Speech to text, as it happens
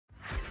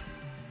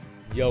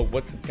Yo,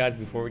 what's up guys?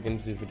 Before we get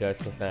into this video, I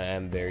just want to say I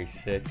am very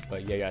sick.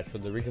 But yeah guys, so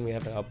the reason we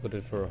haven't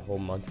uploaded for a whole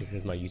month is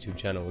because my YouTube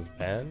channel was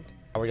banned.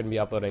 We're going to be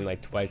uploading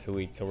like twice a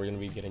week, so we're going to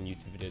be getting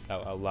YouTube videos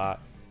out a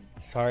lot.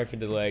 Sorry for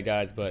the delay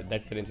guys, but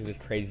let's get into this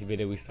crazy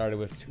video. We started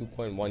with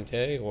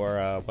 2.1k or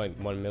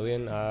 0.1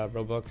 million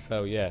Robux.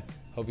 So yeah,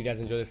 hope you guys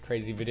enjoy this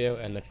crazy video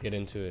and let's get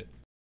into it.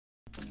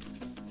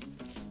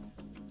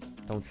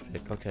 Don't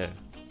stick, okay.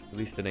 At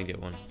least I didn't get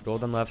one.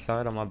 Gold on left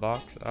side on my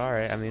box.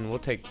 Alright, I mean, we'll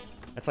take...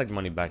 That's like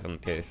money back on the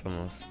case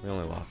almost. We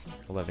only lost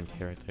like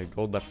 11k right there.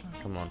 Gold left side,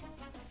 come on.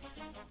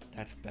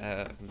 That's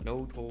bad.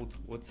 No golds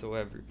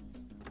whatsoever.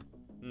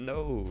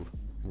 No.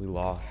 We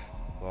lost.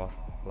 Lost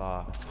a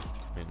lot.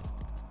 I mean,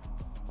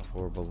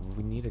 horrible.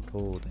 We need a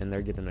gold, and they're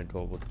getting a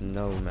gold.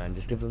 No, man.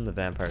 Just give them the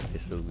vampire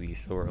face at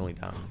least, so we're only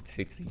down like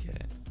 60k.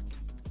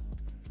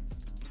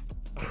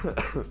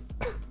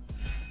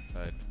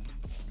 Right.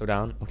 Go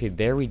down. Okay,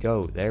 there we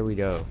go. There we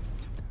go.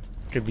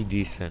 Could be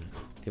decent.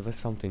 Give us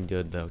something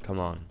good, though. Come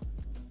on.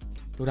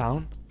 Go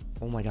down.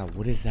 Oh my god,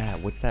 what is that?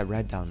 What's that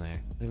red down there?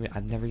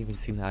 I've never even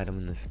seen the item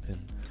in this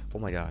spin. Oh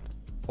my god.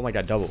 Oh my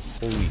god, double.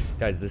 Holy.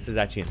 Guys, this is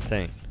actually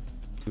insane.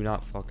 Do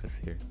not fuck us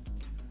here.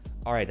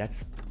 Alright,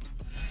 that's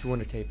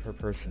 200k per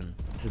person.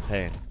 This is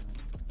paying.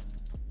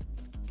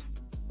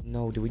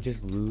 No, did we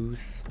just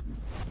lose?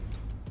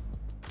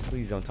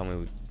 Please don't tell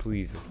me.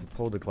 Please, just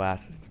pull the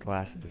glasses.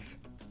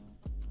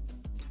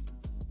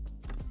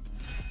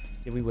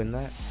 Did we win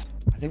that?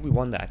 I think we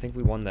won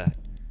that.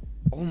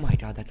 Oh my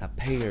god, that's a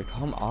payer.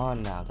 Come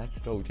on now.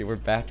 That's so okay. We're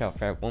back out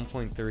at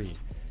 1.3.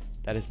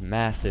 That is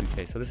massive.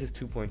 Okay, so this is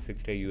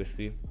 2.6k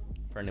USD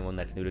for anyone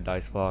that's new to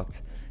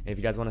Diceblox. And if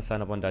you guys want to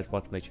sign up on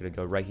Diceblox, make sure to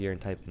go right here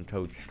and type in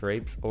code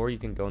SCRAPES, or you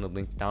can go in the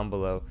link down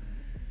below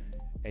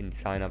and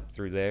sign up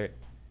through there.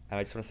 And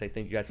I just want to say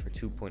thank you guys for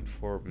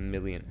 2.4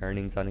 million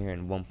earnings on here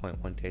and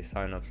 1.1k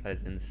signups. That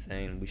is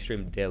insane. We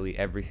stream daily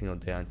every single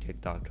day on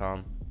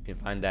kick.com. You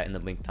can find that in the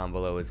link down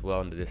below as well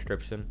in the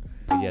description.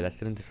 But yeah, let's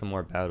get into some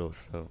more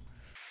battles. So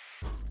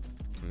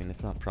I mean,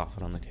 it's not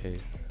profit on the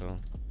case, so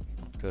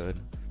it's not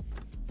good.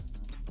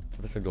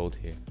 Give us a gold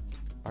here.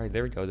 Alright,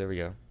 there we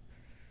go.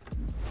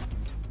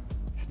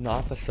 It's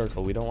not the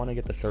circle. We don't want to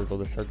get the circle.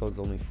 The circle is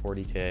only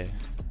 40k.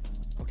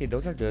 Okay,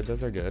 those are good.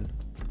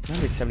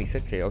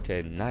 276k.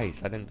 Okay,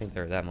 nice. I didn't think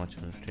they were that much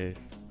in this case.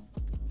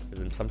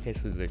 Because in some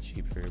cases they're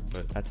cheaper,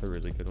 but that's a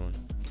really good one.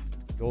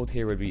 Gold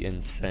here would be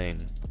insane.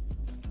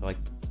 So like,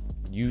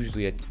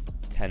 usually a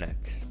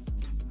 10x.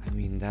 I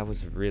mean, that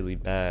was really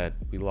bad.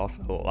 We lost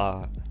a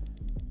lot.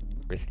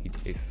 Risky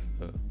case,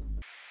 so.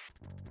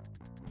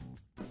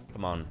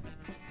 Come on.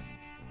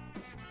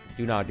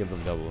 Do not give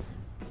them double.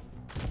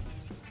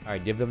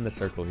 Alright, give them the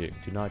circle here.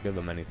 Do not give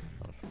them anything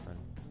else, man.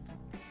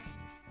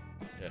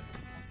 Yeah.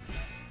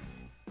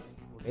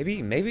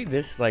 Maybe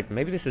this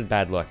is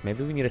bad luck.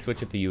 Maybe we need to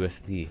switch it to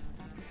USD.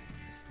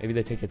 Maybe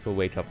they take it to a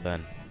wake up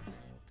then.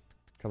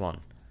 Come on.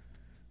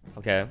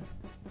 Okay.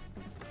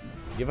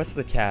 Give us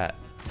the cat.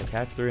 The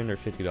cat's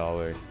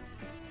 $350.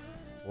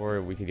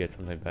 Or we could get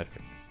something better.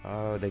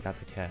 Oh, they got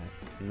the cat.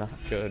 Not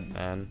good,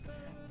 man.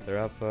 They're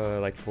up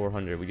like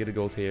 400. We get a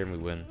gold here and we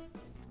win.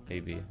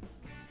 Maybe.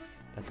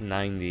 That's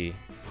 90.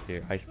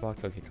 Here,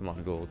 icebox. Okay, come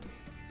on, gold.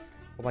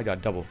 Oh my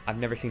god, double. I've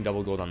never seen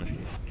double gold on this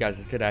case. Guys,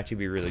 this could actually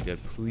be really good.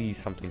 Please,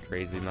 something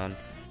crazy, man.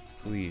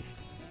 Please.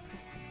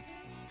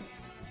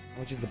 How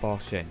much is the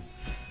boss chain?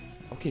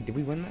 Okay, did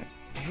we win that?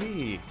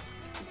 Hey!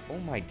 Oh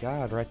my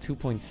god, we're at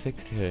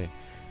 2.6k.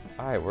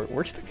 Alright,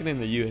 we're sticking in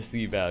the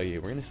USD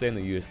value. We're gonna stay in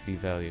the USD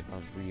value.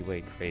 Sounds really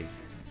way crazy.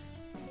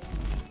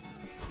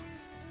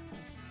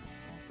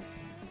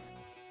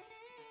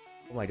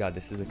 Oh my god,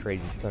 this is a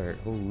crazy start.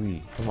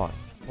 Holy, come on.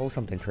 Pull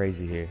something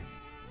crazy here.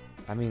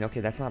 I mean, okay,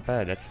 that's not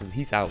bad.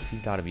 He's out.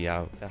 He's gotta be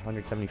out. That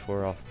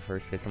 174 off the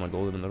first hit. Someone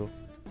gold in the middle.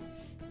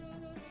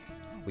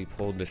 We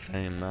pulled the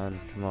same, man.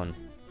 Come on.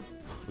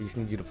 We just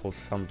need you to pull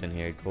something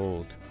here.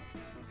 Gold.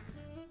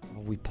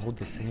 Oh, we pulled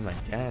the same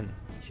again.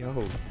 Yo.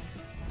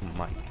 Oh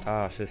my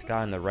gosh, this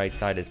guy on the right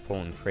side is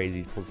pulling crazy.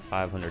 He's pulled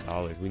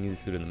 $500. We need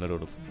this dude in the middle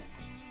to pull.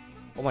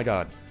 Oh my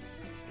god.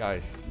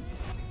 Guys.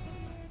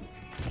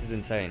 This is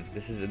insane.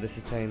 This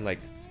is paying like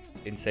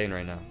insane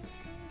right now.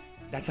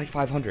 That's like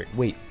 500.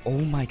 Wait. Oh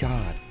my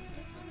god.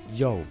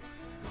 Yo.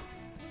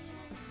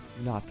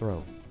 Do not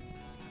throw.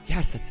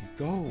 Yes, let's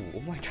go. Oh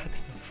my god,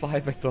 that's a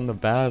 5x on the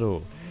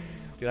battle.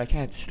 Dude, I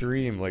can't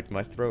stream. Like,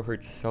 my throw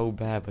hurts so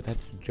bad, but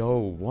let's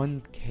go.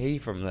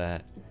 1k from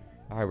that.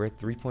 Alright, we're at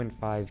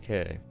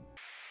 3.5k.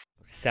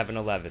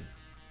 7-11.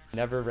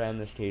 Never ran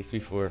this case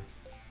before.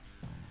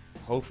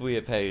 Hopefully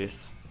it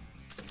pays.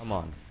 Come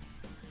on.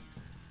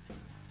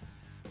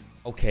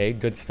 Okay,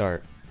 good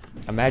start.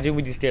 Imagine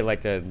we just get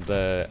like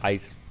the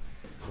ice...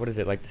 What is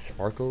it? Like the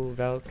sparkle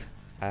Valk?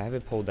 I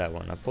haven't pulled that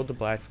one. I pulled the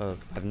black Valk.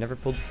 I've never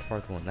pulled the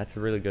sparkle one. That's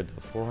really good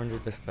though.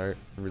 400 to start.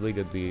 Really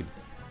good lead.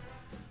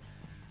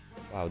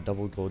 Wow,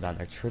 double gold down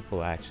there.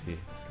 Triple actually.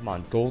 Come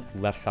on, gold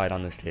left side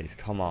on this case.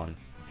 Come on.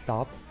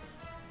 Stop.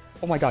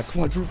 Oh my god,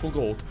 quadruple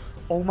gold.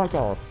 Oh my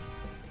god.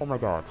 Oh my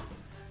god.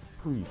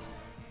 Please.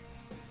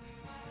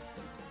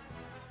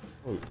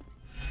 Wait.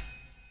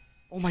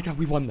 Oh my god,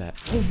 we won that.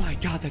 Oh my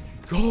god, let's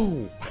go.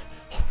 Oh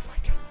my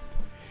god.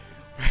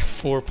 We're at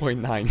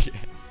 4.9 yet.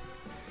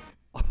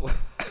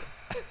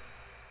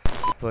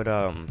 Put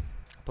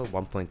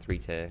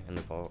 1.3k in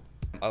the vault.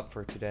 I'm up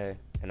for today,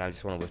 and I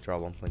just want to withdraw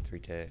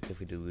 1.3k if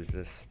we do lose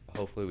this.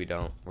 Hopefully we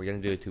don't. We're gonna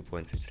do a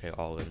 2.6k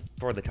all in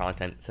for the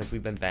content since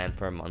we've been banned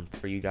for a month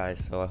for you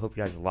guys. So I hope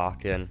you guys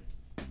lock in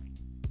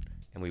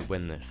and we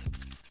win this.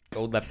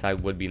 Gold left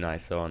side would be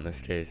nice though on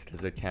this case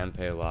because it can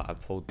pay a lot. I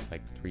pulled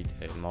like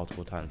 3k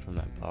multiple times from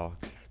that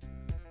box.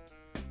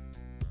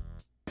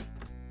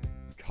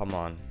 Come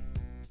on,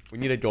 we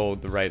need a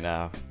gold right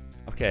now.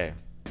 Okay,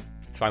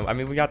 it's fine. I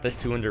mean, we got this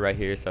 200 right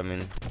here, so I mean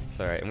it's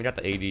all right, and we got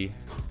the 80.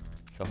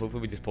 So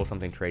hopefully we just pull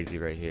something crazy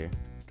right here.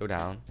 Go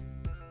down.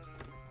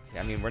 Okay,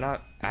 I mean, we're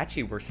not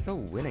actually, we're still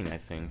winning, I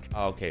think.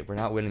 Oh, okay, we're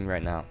not winning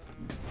right now.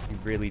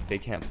 They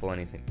can't pull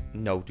anything.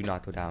 No, do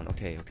not go down.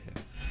 Okay.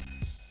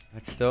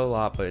 It's still a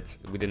lot, but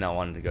we did not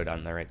want it to go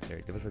down there right there.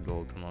 Give us a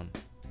gold, come on.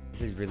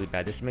 This is really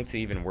bad. This makes it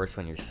even worse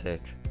when you're sick.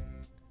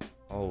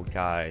 Oh,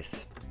 guys.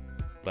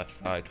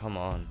 Left side, come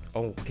on.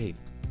 Oh, okay.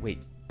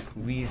 Wait,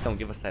 please don't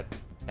give us that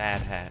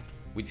bad hat.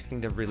 We just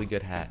need a really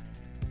good hat.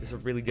 Just a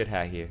really good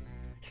hat here.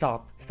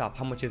 Stop.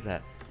 How much is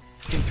that?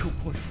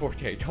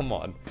 2.4k, come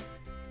on.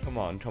 Come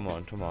on.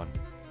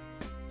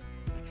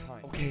 That's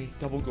fine. Okay,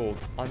 double gold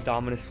on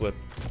Dominus Flip.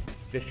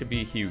 This could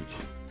be huge.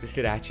 This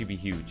could actually be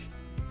huge.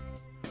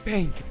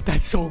 Bang!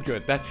 That's so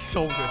good. How much is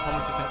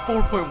that?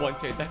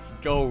 4.1k. Let's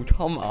go.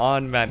 Come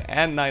on, man.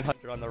 And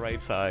 900 on the right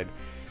side.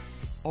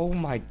 Oh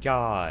my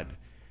god.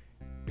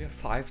 We have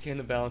 5k in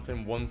the balance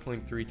and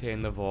 1.3k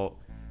in the vault.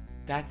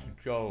 Let's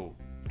go.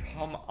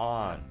 Come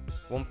on.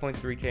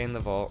 1.3k in the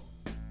vault.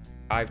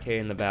 5k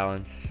in the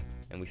balance.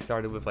 And we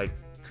started with like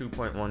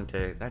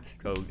 2.1k. Let's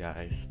go,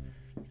 guys.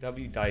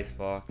 W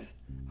Diceblox.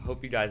 I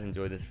hope you guys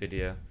enjoyed this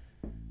video.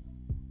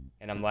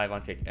 And I'm live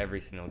on Kick every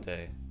single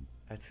day.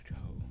 Let's go.